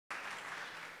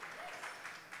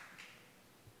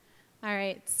All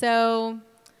right, so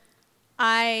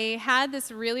I had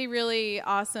this really, really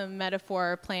awesome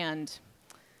metaphor planned.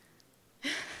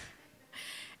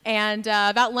 And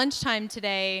about lunchtime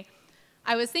today,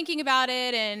 I was thinking about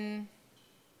it, and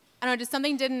I don't know, just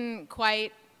something didn't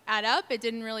quite add up. It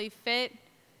didn't really fit.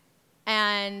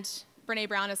 And Brene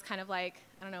Brown is kind of like,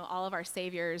 I don't know, all of our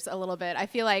saviors a little bit. I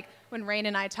feel like when Rain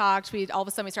and I talked, all of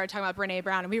a sudden we started talking about Brene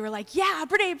Brown, and we were like, yeah,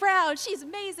 Brene Brown, she's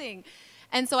amazing.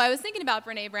 And so I was thinking about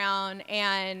Brene Brown,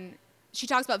 and she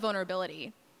talks about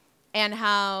vulnerability and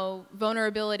how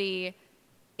vulnerability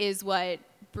is what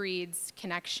breeds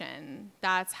connection.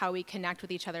 That's how we connect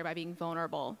with each other, by being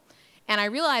vulnerable. And I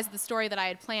realized the story that I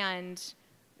had planned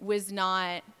was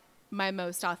not my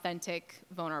most authentic,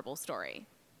 vulnerable story.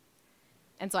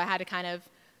 And so I had to kind of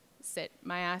sit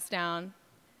my ass down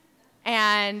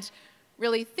and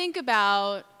really think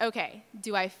about, okay,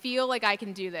 do I feel like I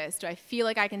can do this? Do I feel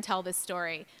like I can tell this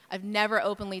story? I've never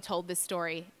openly told this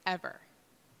story, ever.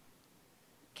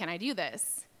 Can I do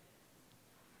this?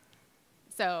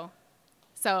 So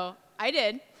I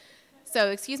did.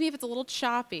 So excuse me if it's a little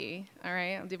choppy, all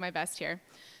right? I'll do my best here.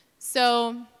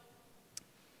 So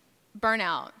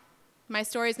burnout. My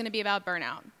story is going to be about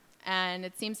burnout, and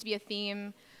it seems to be a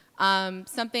theme, and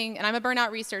I'm a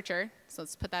burnout researcher, so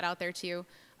let's put that out there too.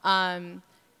 And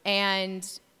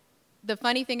the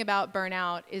funny thing about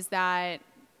burnout is that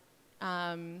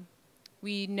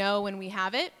we know when we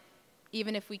have it,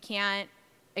 even if we can't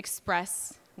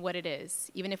express what it is,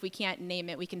 even if we can't name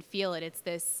it, we can feel it. It's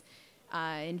this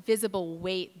invisible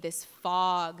weight, this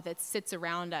fog that sits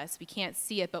around us. We can't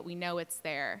see it, but we know it's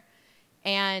there.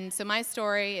 And so my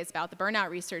story is about the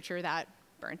burnout researcher that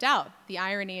burnt out. The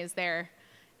irony is there.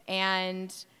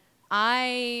 And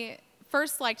I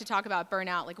first like to talk about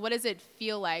burnout. Like, what does it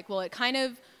feel like? Well, it kind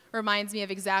of reminds me of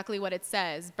exactly what it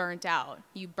says, burnt out.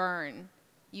 You burn.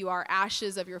 You are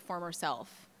ashes of your former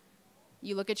self.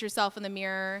 You look at yourself in the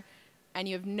mirror, and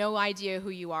you have no idea who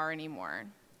you are anymore.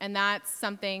 And that's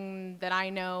something that I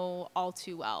know all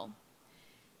too well.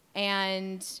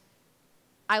 And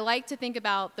I like to think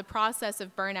about the process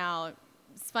of burnout.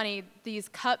 It's funny, these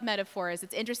cup metaphors,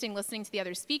 it's interesting listening to the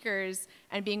other speakers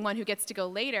and being one who gets to go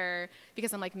later,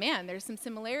 because I'm like, man, there's some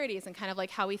similarities in kind of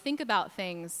like how we think about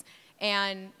things.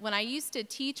 And when I used to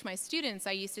teach my students,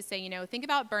 I used to say, you know, think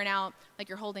about burnout like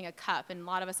you're holding a cup, and a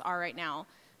lot of us are right now.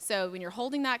 So when you're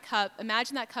holding that cup,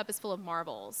 imagine that cup is full of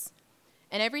marbles.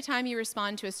 And every time you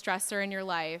respond to a stressor in your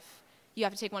life, you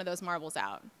have to take one of those marbles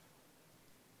out.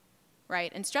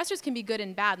 Right? And stressors can be good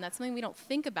and bad, and that's something we don't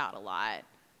think about a lot.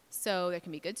 So there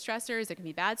can be good stressors, there can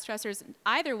be bad stressors.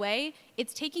 Either way,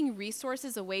 it's taking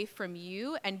resources away from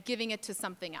you and giving it to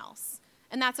something else.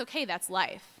 And that's okay, that's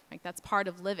life. Like, that's part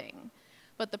of living.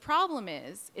 But the problem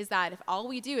is that if all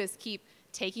we do is keep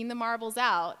taking the marbles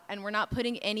out and we're not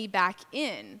putting any back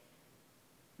in,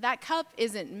 that cup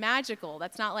isn't magical.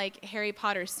 That's not like Harry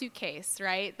Potter's suitcase,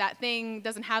 right? That thing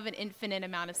doesn't have an infinite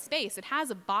amount of space. It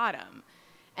has a bottom.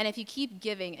 And if you keep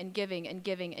giving and giving and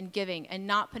giving and giving and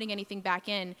not putting anything back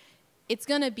in, it's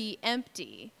going to be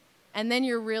empty. And then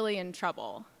you're really in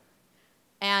trouble.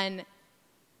 And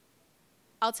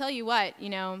I'll tell you what,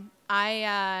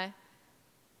 I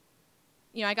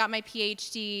got my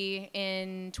PhD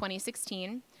in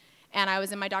 2016, and I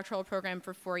was in my doctoral program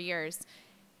for 4 years.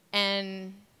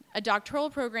 And a doctoral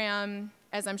program,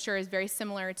 as I'm sure is very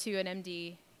similar to an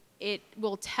MD, it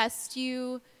will test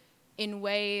you in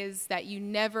ways that you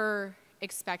never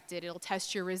expected. It'll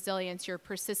test your resilience, your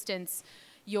persistence,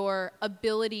 your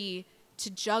ability to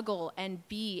juggle and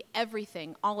be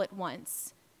everything all at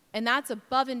once. And that's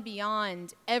above and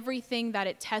beyond everything that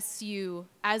it tests you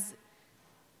as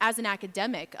an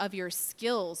academic, of your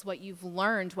skills, what you've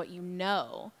learned, what you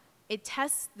know. It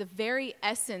tests the very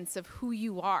essence of who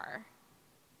you are.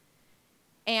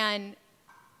 And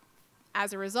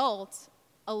as a result,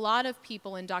 a lot of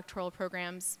people in doctoral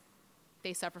programs,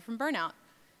 they suffer from burnout.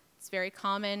 It's very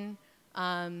common.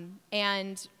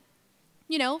 And,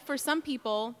 for some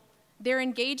people, they're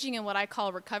engaging in what I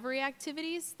call recovery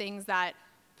activities, things that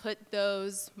put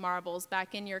those marbles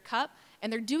back in your cup,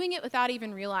 and they're doing it without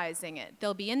even realizing it.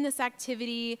 They'll be in this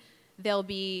activity, they'll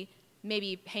be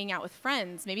maybe hanging out with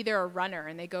friends, maybe they're a runner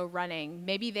and they go running,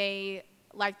 maybe they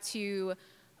like to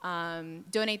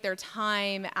donate their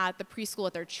time at the preschool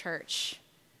at their church,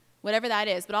 whatever that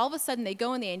is. But all of a sudden they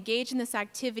go and they engage in this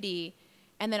activity,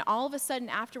 and then all of a sudden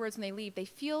afterwards when they leave, they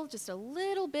feel just a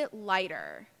little bit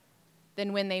lighter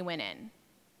than when they went in.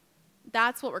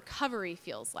 That's what recovery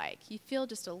feels like. You feel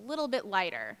just a little bit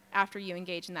lighter after you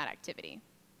engage in that activity.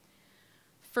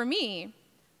 For me,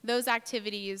 those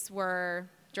activities were,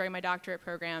 during my doctorate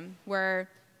program, were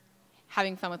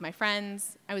having fun with my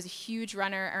friends. I was a huge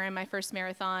runner. I ran my first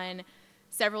marathon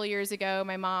several years ago.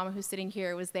 My mom, who's sitting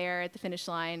here, was there at the finish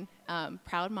line.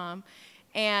 Proud mom.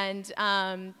 And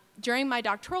during my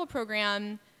doctoral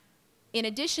program, in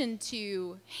addition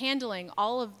to handling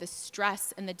all of the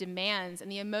stress and the demands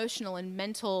and the emotional and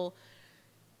mental,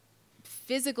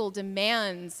 physical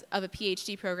demands of a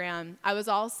PhD program, I was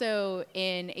also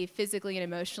in a physically and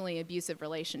emotionally abusive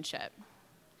relationship.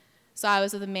 So I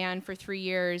was with a man for 3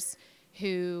 years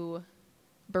who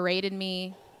berated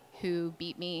me, who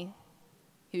beat me,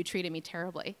 who treated me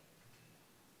terribly.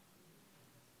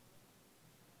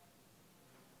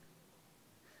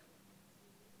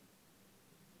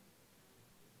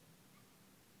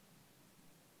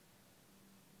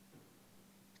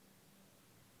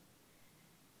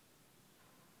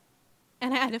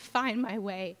 And I had to find my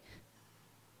way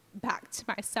back to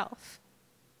myself.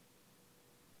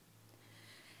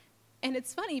 And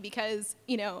it's funny because,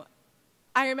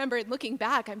 I remember looking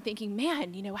back, I'm thinking,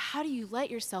 man, how do you let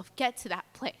yourself get to that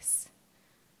place?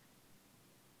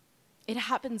 It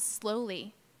happens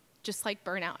slowly, just like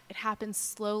burnout. It happens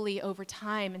slowly over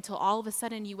time until all of a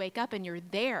sudden you wake up and you're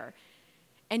there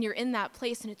and you're in that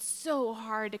place, and it's so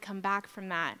hard to come back from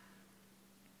that.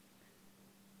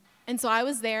 And so I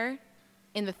was there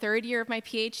in the 3rd year of my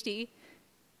PhD.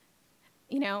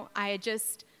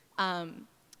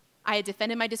 I had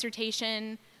defended my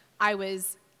dissertation.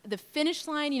 The finish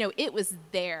line, it was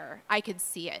there. I could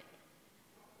see it.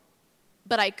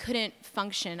 But I couldn't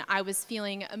function. I was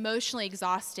feeling emotionally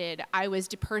exhausted. I was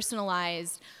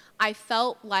depersonalized. I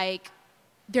felt like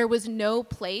there was no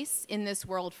place in this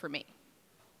world for me.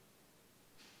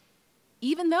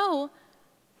 Even though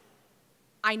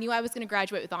I knew I was going to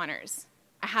graduate with honors.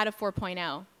 I had a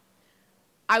 4.0.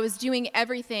 I was doing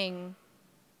everything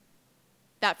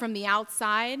that from the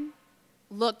outside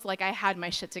looked like I had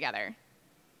my shit together.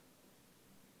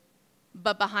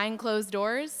 But behind closed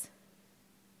doors,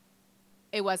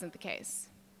 it wasn't the case.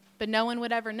 But no one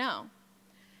would ever know.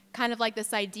 Kind of like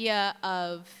this idea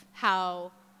of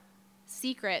how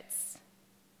secrets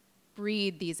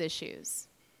breed these issues.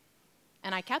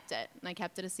 And I kept it, and I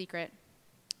kept it a secret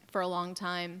for a long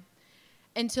time.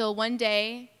 Until one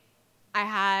day, I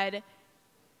had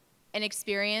an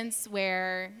experience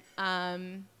where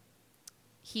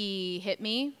he hit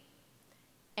me,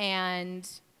 and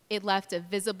it left a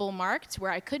visible mark to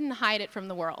where I couldn't hide it from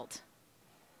the world.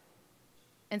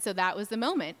 And so that was the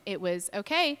moment. It was,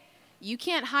 okay, you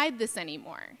can't hide this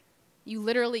anymore. You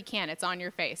literally can't. It's on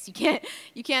your face. You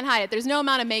can't hide it. There's no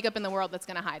amount of makeup in the world that's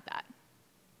going to hide that.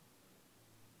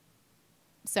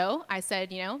 So I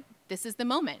said, this is the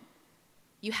moment.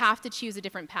 You have to choose a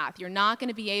different path. You're not going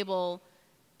to be able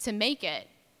to make it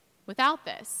without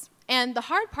this. And the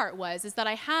hard part is that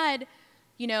I had,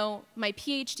 my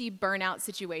PhD burnout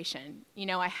situation.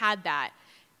 I had that.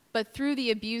 But through the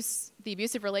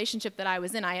abusive relationship that I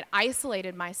was in, I had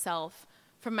isolated myself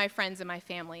from my friends and my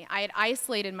family. I had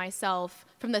isolated myself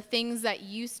from the things that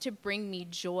used to bring me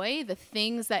joy, the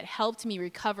things that helped me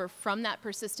recover from that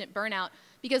persistent burnout,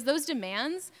 because those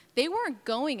demands, they weren't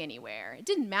going anywhere. It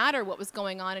didn't matter what was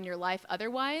going on in your life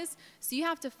otherwise, so you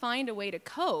have to find a way to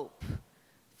cope.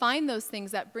 Find those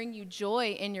things that bring you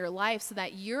joy in your life so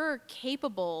that you're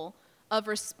capable of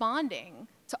responding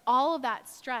to all of that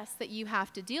stress that you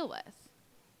have to deal with.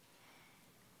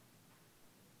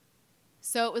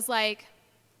 So it was like,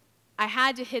 I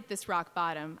had to hit this rock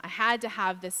bottom. I had to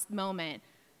have this moment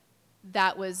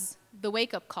that was the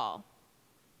wake-up call.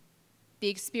 The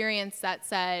experience that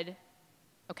said,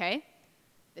 okay,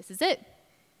 this is it.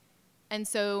 And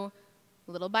so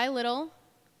little by little,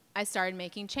 I started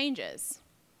making changes.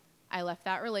 I left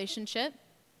that relationship.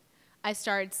 I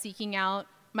started seeking out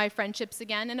my friendships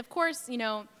again. And of course,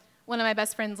 one of my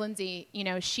best friends, Lindsay,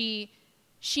 she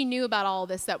knew about all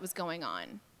this that was going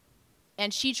on.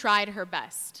 And she tried her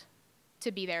best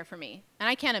to be there for me. And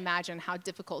I can't imagine how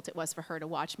difficult it was for her to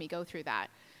watch me go through that.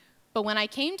 But when I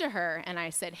came to her and I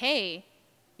said, hey,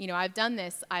 I've done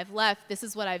this, I've left, this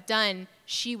is what I've done,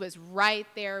 she was right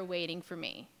there waiting for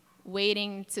me,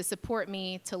 waiting to support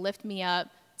me, to lift me up,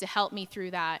 to help me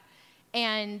through that.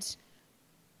 And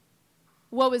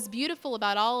what was beautiful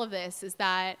about all of this is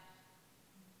that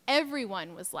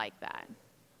everyone was like that.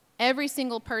 Every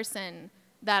single person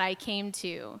that I came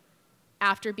to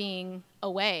after being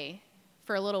away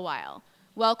for a little while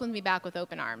welcomed me back with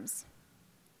open arms.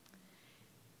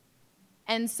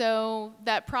 And so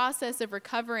that process of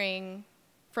recovering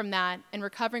from that and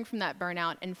recovering from that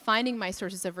burnout and finding my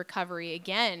sources of recovery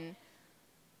again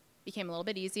became a little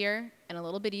bit easier and a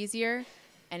little bit easier,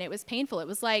 and it was painful. It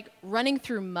was like running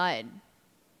through mud.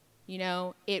 You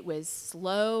know, it was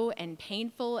slow and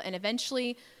painful, and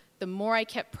eventually the more I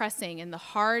kept pressing and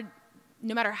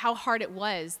no matter how hard it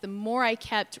was, the more I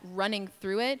kept running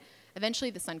through it, eventually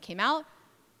the sun came out,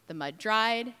 the mud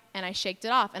dried, and I shaked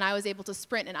it off, and I was able to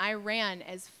sprint, and I ran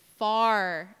as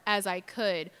far as I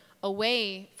could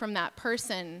away from that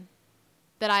person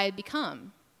that I had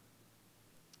become.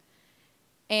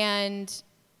 And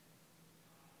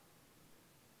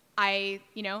I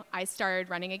started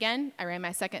running again. I ran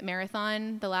my second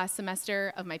marathon the last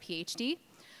semester of my PhD.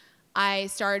 I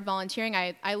started volunteering.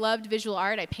 I loved visual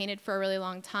art. I painted for a really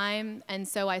long time, and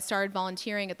so I started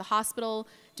volunteering at the hospital,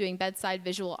 doing bedside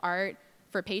visual art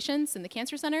for patients in the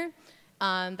cancer center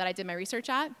that I did my research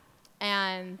at,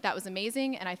 and that was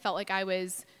amazing, and I felt like I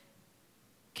was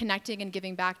connecting and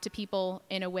giving back to people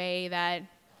in a way that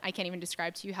I can't even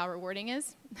describe to you how rewarding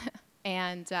is.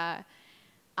 And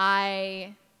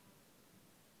I,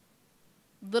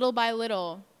 little by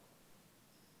little,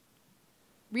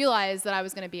 realized that I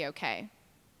was going to be okay.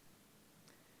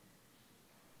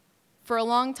 For a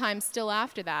long time still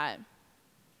after that,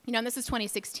 and this is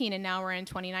 2016, and now we're in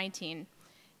 2019,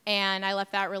 and I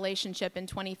left that relationship in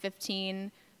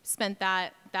 2015, spent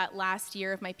that last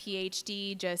year of my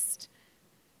PhD just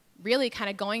really kind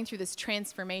of going through this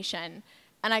transformation,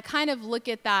 and I kind of look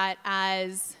at that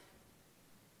as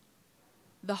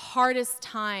the hardest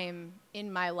time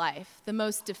in my life, the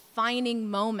most defining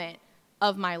moment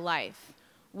of my life,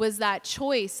 was that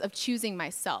choice of choosing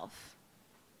myself,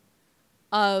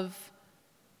 of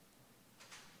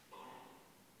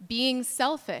being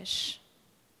selfish.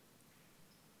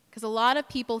 Because a lot of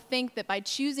people think that by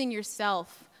choosing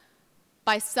yourself,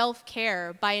 by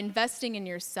self-care, by investing in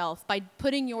yourself, by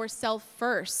putting yourself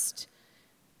first,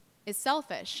 is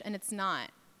selfish, and it's not.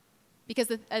 Because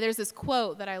there's this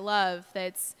quote that I love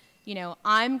that's,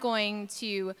 I'm going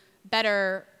to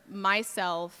better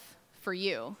myself for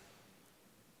you.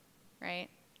 Right?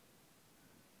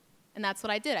 And that's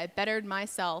what I did. I bettered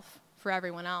myself for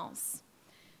everyone else.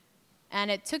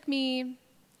 And it took me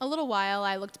a little while.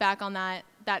 I looked back on that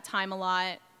time a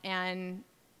lot, and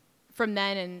from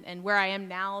then and where I am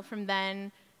now from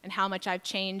then, and how much I've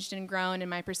changed and grown and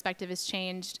my perspective has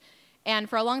changed. And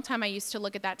for a long time, I used to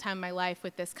look at that time in my life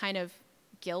with this kind of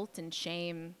guilt and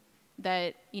shame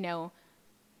that,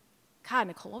 God,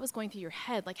 Nicole, what was going through your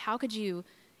head? Like, how could you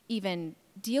even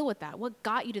deal with that? What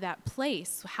got you to that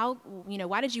place?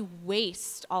 Why did you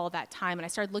waste all of that time? And I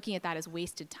started looking at that as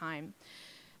wasted time.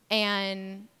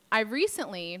 And I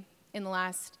recently, in the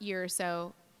last year or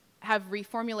so, have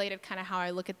reformulated kind of how I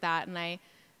look at that. And I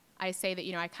say that,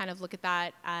 I kind of look at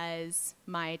that as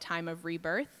my time of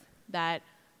rebirth, that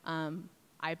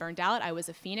I burned out. I was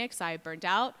a phoenix. I burned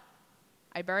out.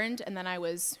 I burned, and then I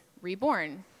was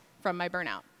reborn from my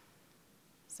burnout.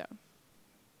 So,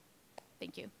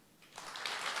 thank you.